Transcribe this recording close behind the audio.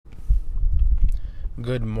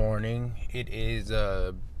Good morning. It is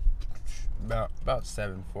about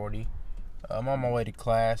 7:40. I'm on my way to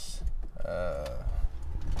class.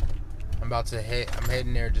 I'm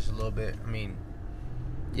heading there just a little bit.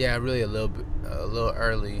 Really a little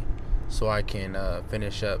early, so I can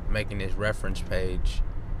finish up making this reference page,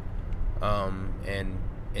 and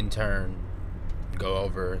in turn go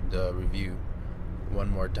over the review one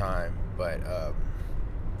more time. But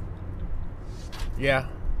yeah,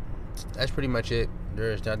 that's pretty much it.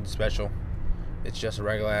 There's nothing special. It's just a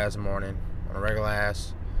regular ass morning on a regular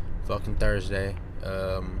ass fucking Thursday.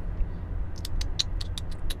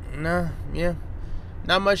 Not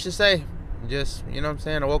much to say. Just, you know what I'm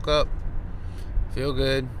saying? I woke up, feel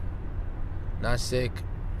good, not sick.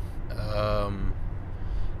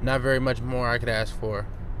 Not very much more I could ask for.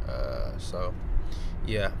 So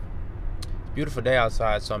yeah. Beautiful day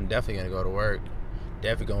outside, so I'm definitely gonna go to work.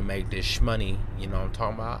 Definitely gonna make this shmoney, you know what I'm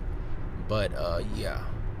talking about. But yeah.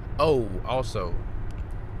 Oh, also,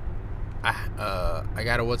 I got I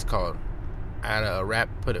had a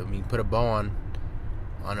put a bow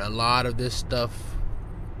on a lot of this stuff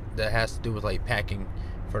that has to do with like packing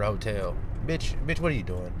for the hotel. Bitch, what are you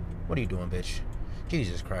doing? What are you doing, bitch?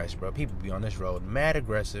 Jesus Christ, bro. People be on this road mad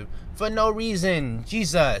aggressive for no reason.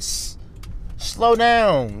 Jesus. Slow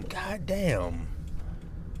down. God damn.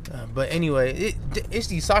 But anyway, it's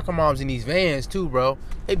these soccer moms in these vans too, bro.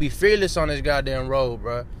 They be fearless on this goddamn road,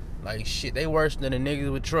 bro. Like, shit, they worse than the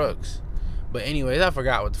niggas with trucks. But anyways, I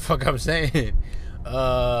forgot what the fuck I'm saying.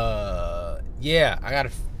 Yeah, I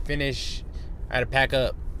gotta finish. I gotta pack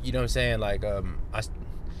up. You know what I'm saying? Like, I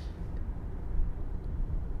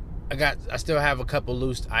still have a couple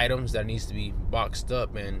loose items that needs to be boxed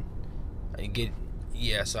up and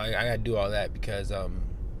so I gotta do all that because I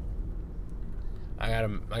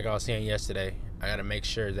gotta, like I was saying yesterday, I gotta make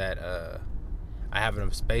sure that I have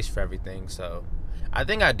enough space for everything. So I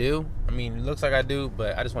think I do. I mean, it looks like I do,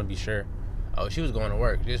 but I just want to be sure. Oh, she was going to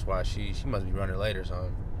work. This is why she must be running late or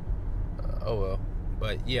something. Oh well.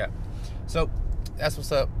 But yeah. So that's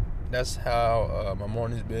what's up. That's how my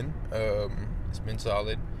morning's been. It's been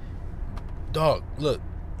solid. Dog, look.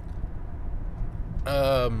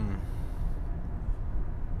 The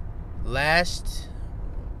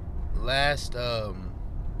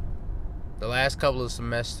last couple of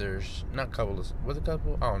semesters, was it a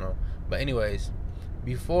couple? I don't know. But anyways,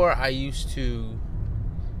 before I used to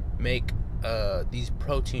make these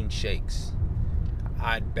protein shakes.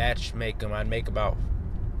 I'd batch make them. I'd make about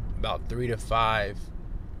 3 to 5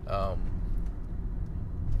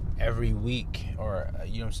 every week, or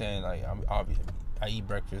you know what I'm saying? Like, I eat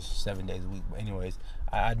breakfast 7 days a week. But anyways,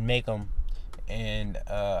 I'd make them, and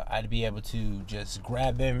I'd be able to just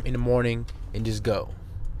grab them in the morning and just go,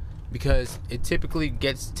 because it typically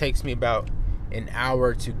takes me about an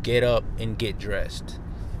hour to get up and get dressed.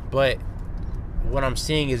 But what I'm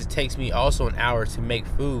seeing is it takes me also an hour to make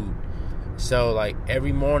food. So like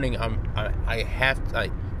every morning I have to,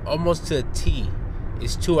 like, almost to a T,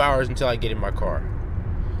 it's 2 hours until I get in my car.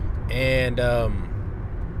 And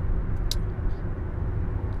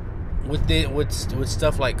with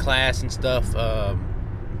stuff like class and stuff,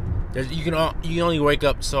 you can only wake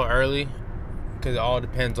up so early, because it all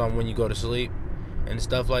depends on when you go to sleep and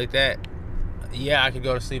stuff like that. Yeah, I could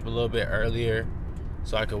go to sleep a little bit earlier,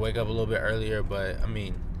 so I could wake up a little bit earlier. But I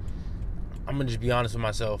mean, I'm gonna just be honest with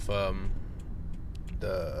myself.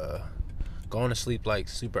 The going to sleep like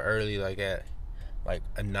super early, like at like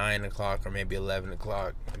a 9 o'clock or maybe 11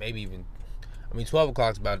 o'clock, maybe even, 12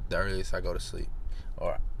 o'clock is about the earliest I go to sleep.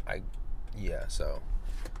 But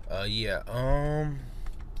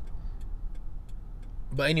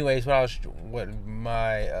anyways, what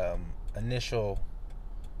my initial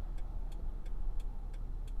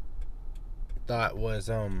thought was,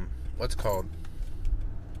 what the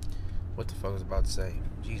fuck was I about to say?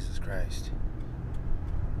 Jesus Christ.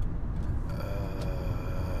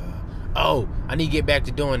 I need to get back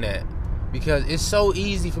to doing that, because it's so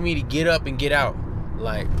easy for me to get up and get out.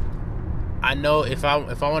 Like, I know if I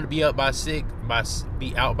want to be up by 6,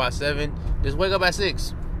 be out by 7, just wake up at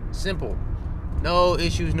 6. Simple. No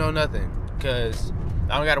issues, no nothing. Because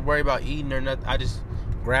I don't got to worry about eating or nothing. I just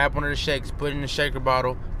grab one of the shakes, put it in the shaker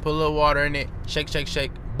bottle, put a little water in it,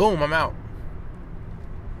 shake, boom, I'm out.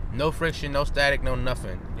 No friction, no static, no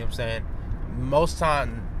nothing. You know what I'm saying? Most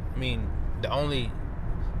time, the only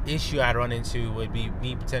issue I'd run into would be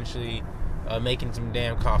me potentially making some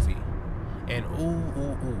damn coffee. And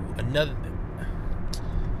another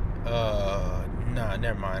nah,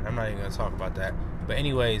 never mind. I'm not even gonna talk about that. But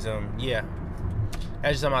anyways, yeah,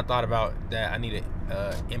 that's just something I thought about that I need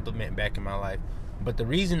to implement back in my life. But the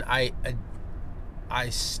reason I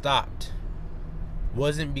stopped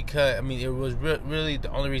wasn't because, I mean, it was really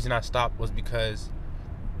the only reason I stopped was because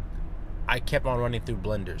I kept on running through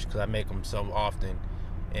blenders because I make them so often.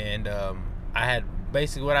 And I had,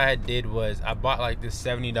 basically what I had did was I bought like this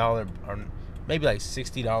 $70 or maybe like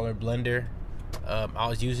 $60 blender. I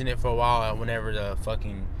was using it for a while, and whenever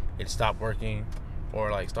it stopped working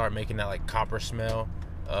or like started making that like copper smell,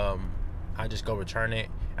 I just go return it.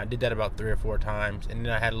 I did that about 3 or 4 times, and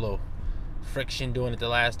then I had a little friction doing it the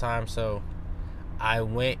last time, so I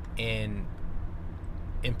went and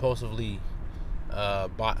impulsively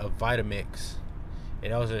bought a Vitamix.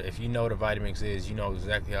 And those are, if you know what a Vitamix is, you know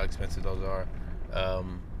exactly how expensive those are.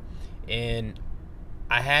 And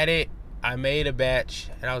I had it, I made a batch,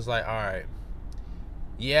 and I was like, alright,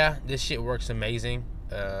 yeah, this shit works amazing.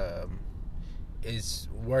 It's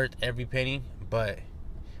worth every penny, but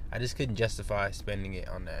I just couldn't justify spending it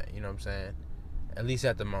on that, you know what I'm saying? At least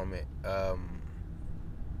at the moment.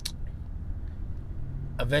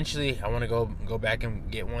 Eventually, I want to go back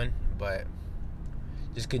and get one, but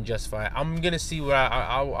just couldn't justify it. I'm gonna see what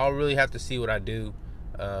I'll really have to see what I do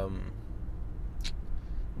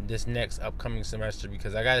this next upcoming semester,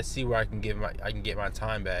 because I gotta see where I can get my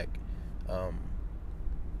time back,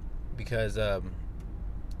 because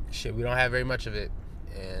shit, we don't have very much of it,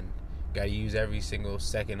 and gotta use every single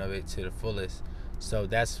second of it to the fullest. So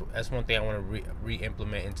that's one thing I want to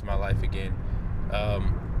re-implement into my life again.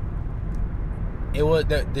 It was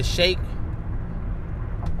the shake.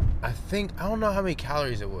 I don't know how many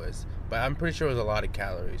calories it was, but I'm pretty sure it was a lot of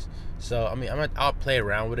calories. So I mean, I'll play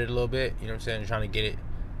around with it a little bit. You know what I'm saying? Trying to get it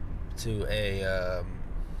to a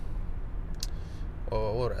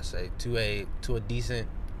what would I say? To a decent.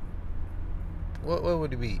 What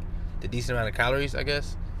would it be? The decent amount of calories, I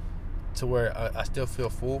guess, to where I still feel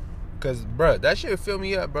full. Cause bro, that shit would fill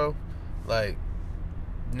me up, bro. Like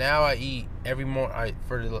now I eat every morning.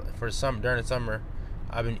 During the summer,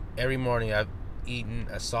 every morning I've eaten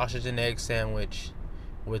a sausage and egg sandwich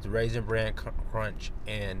with Raisin Bran Crunch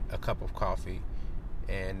and a cup of coffee,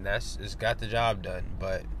 and it's got the job done.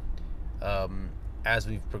 But as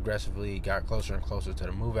we've progressively got closer and closer to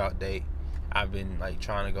the move out date, I've been like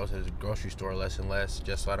trying to go to the grocery store less and less,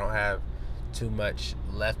 just so I don't have too much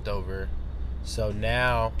leftover. So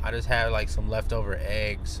now I just have like some leftover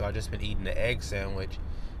eggs, so I've just been eating the egg sandwich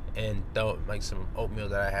and like some oatmeal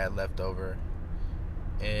that I had left over,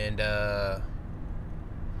 and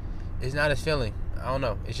it's not as filling. I don't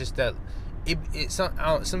know. It's just that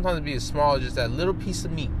sometimes it be as small as just that little piece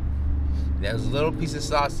of meat, that little piece of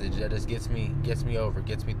sausage that just gets me over,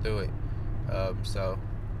 gets me through it. So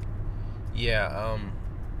yeah,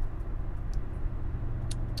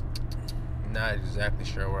 not exactly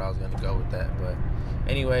sure where I was gonna go with that, but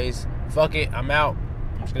anyways, fuck it, I'm out.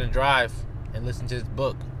 I'm just gonna drive and listen to this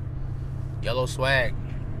book, Yellow Swag.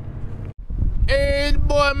 Hey,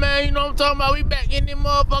 boy, man, you know what I'm talking about? We back in this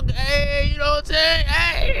motherfucker. Hey, you know what I'm saying?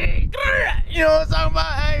 Hey, you know what I'm talking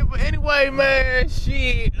about? Hey, but anyway, man,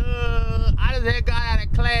 shit, I just had got out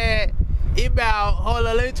of class. Hold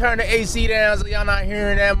on, let me turn the AC down so y'all not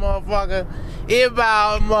hearing that motherfucker. It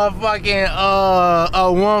about motherfucking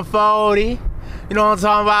 140. You know what I'm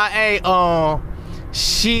talking about? Hey,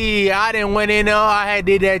 shit, I done went in there. I had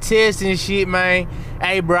did that test and shit, man.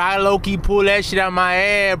 Hey, bro, I low-key pulled that shit out my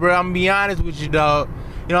ass, bro. I'm gonna be honest with you, dog.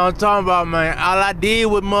 You know what I'm talking about, man? All I did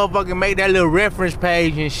was motherfucking make that little reference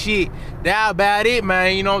page and shit. That about it,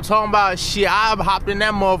 man. You know what I'm talking about? Shit, I hopped in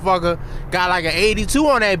that motherfucker, got like an 82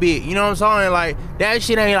 on that bit. You know what I'm saying? Like, that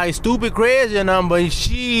shit ain't like stupid crazy or nothing, but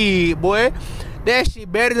shit, boy. That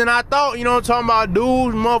shit better than I thought. You know what I'm talking about?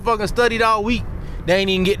 Dudes motherfucking studied all week. They ain't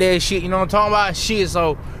even get that shit. You know what I'm talking about? Shit,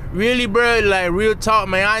 so really, bro, like, real talk,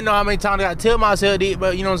 man. I know how many times I gotta tell myself this,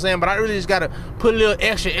 but you know what I'm saying? But I really just gotta put a little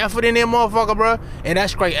extra effort in that motherfucker, bro. And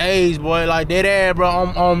that's straight A's, boy. Like, that ass, bro,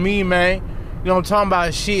 on me, man. You know what I'm talking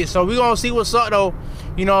about? Shit. So we gonna see what's up, though.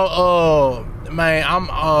 You know, man,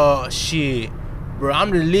 shit. Bro,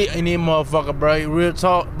 I'm just lit in this motherfucker, bro. Real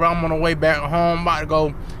talk, bro. I'm on the way back home. I'm about to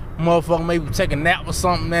go, motherfucker, maybe take a nap or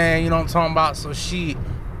something, man. You know what I'm talking about? So, shit.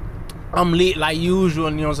 I'm lit like usual,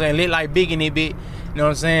 you know what I'm saying? Lit like big in it, bit. You know what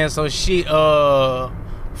I'm saying? So shit,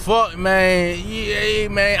 fuck, man. Yeah,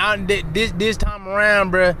 man. This time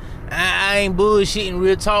around, bro, I ain't bullshitting.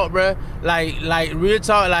 Real talk, bro. Like real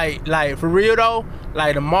talk, like for real though.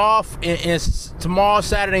 Like tomorrow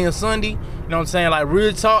Saturday and Sunday. You know what I'm saying? Like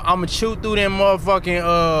real talk, I'ma chew through them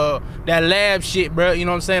motherfucking that lab shit, bro. You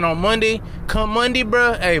know what I'm saying? On Monday, come Monday,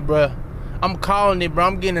 bro. Hey, bro, I'm calling it, bro.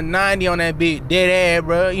 I'm getting a 90 on that bitch, dead ass,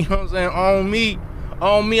 bro. You know what I'm saying? On me,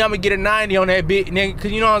 I'm gonna get a 90 on that bitch, nigga.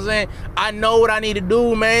 Cause you know what I'm saying? I know what I need to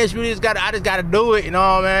do, man. I just gotta do it, you know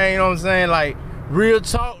what I mean? You know what I'm saying? Like, real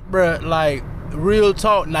talk, bro. Like, real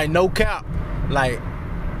talk, like no cap, like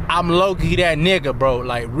I'm low-key that nigga, bro,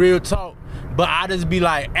 like real talk. But I just be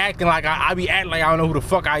like acting like I be acting like I don't know who the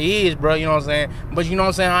fuck I is, bro, you know what I'm saying? But you know what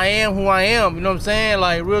I'm saying, I am who I am, you know what I'm saying?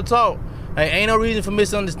 Like real talk. Like ain't no reason for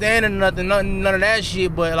misunderstanding or none of that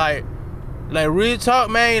shit, but like real talk,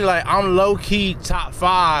 man, like I'm low-key top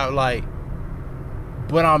 5, like,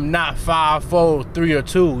 but I'm not 5'4", 3 or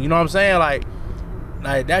 2, you know what I'm saying? Like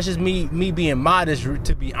that's just me being modest,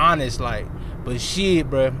 to be honest, like. But shit,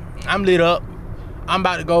 bro, I'm lit up. I'm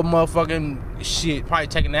about to go motherfucking shit, probably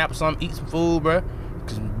take a nap or something, eat some food, bro.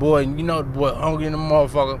 Cause boy, you know the boy hungry in the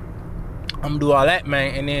motherfucker. I'm gonna do all that,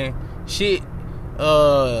 man, and then shit.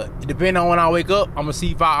 Depending on when I wake up, I'm gonna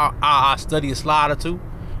see if I study a slide or two,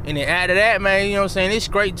 and then after that, man, you know what I'm saying? It's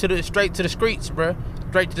straight to the streets, bro.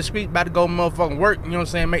 Straight to the streets, about to go motherfucking work. You know what I'm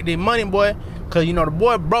saying? Make their money, boy. Cause you know the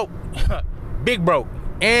boy broke, big broke,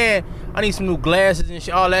 and I need some new glasses and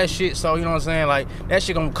shit, all that shit. So you know what I'm saying? Like that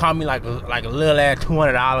shit gonna cost me like a little ass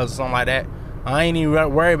 $200 or something like that. I ain't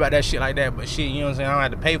even worried about that shit like that. But shit, you know what I'm saying? I'm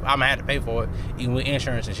gonna have to pay for it, even with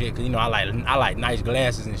insurance and shit. Cause you know I like nice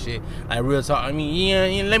glasses and shit. Like real talk. I mean,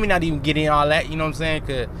 yeah, let me not even get in all that. You know what I'm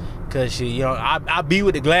saying? Cause shit, you know, I be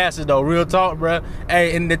with the glasses though. Real talk, bro.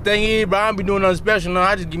 Hey, and the thing is, bro, I don't be doing nothing special. No,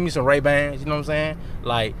 I just give me some Ray-Bans. You know what I'm saying?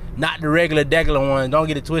 Like not the regular ones. Don't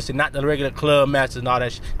get it twisted. Not the regular Club Masters and all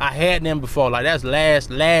that shit. I had them before. Like that's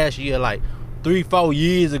last year, like 3-4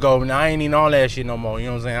 years ago. Now I ain't even on that shit no more. You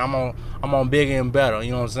know what I'm saying? I'm on bigger and better.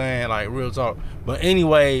 You know what I'm saying? Like real talk. But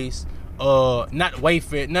anyways, not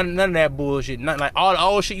Wayfair, none of that bullshit. Nothing like all the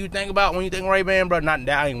old shit you think about when you think Ray-Ban, bro. Not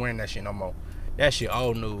that. I ain't wearing that shit no more. That shit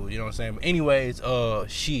old news, you know what I'm saying? But anyways,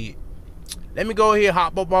 shit. Let me go ahead,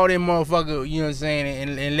 hop up all them motherfucker, you know what I'm saying,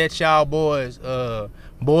 and let y'all boys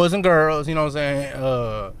and girls, you know what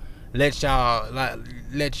I'm saying,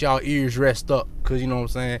 let y'all ears rest up, cause you know what I'm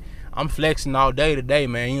saying, I'm flexing all day today,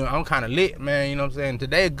 man. You know, I'm kinda lit, man, you know what I'm saying?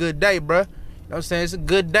 Today a good day, bruh. You know what I'm saying? It's a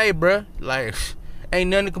good day, bruh. Like, ain't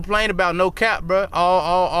nothing to complain about, no cap, bruh.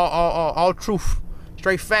 All truth.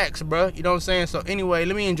 Straight facts, bruh. You know what I'm saying? So anyway,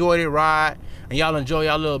 let me enjoy this ride. And y'all enjoy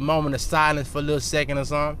y'all little moment of silence for a little second or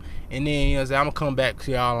something. And then, you know what I'm saying, I'm gonna come back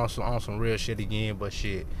to y'all on some real shit again. But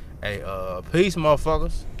shit. Hey, peace,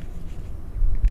 motherfuckers.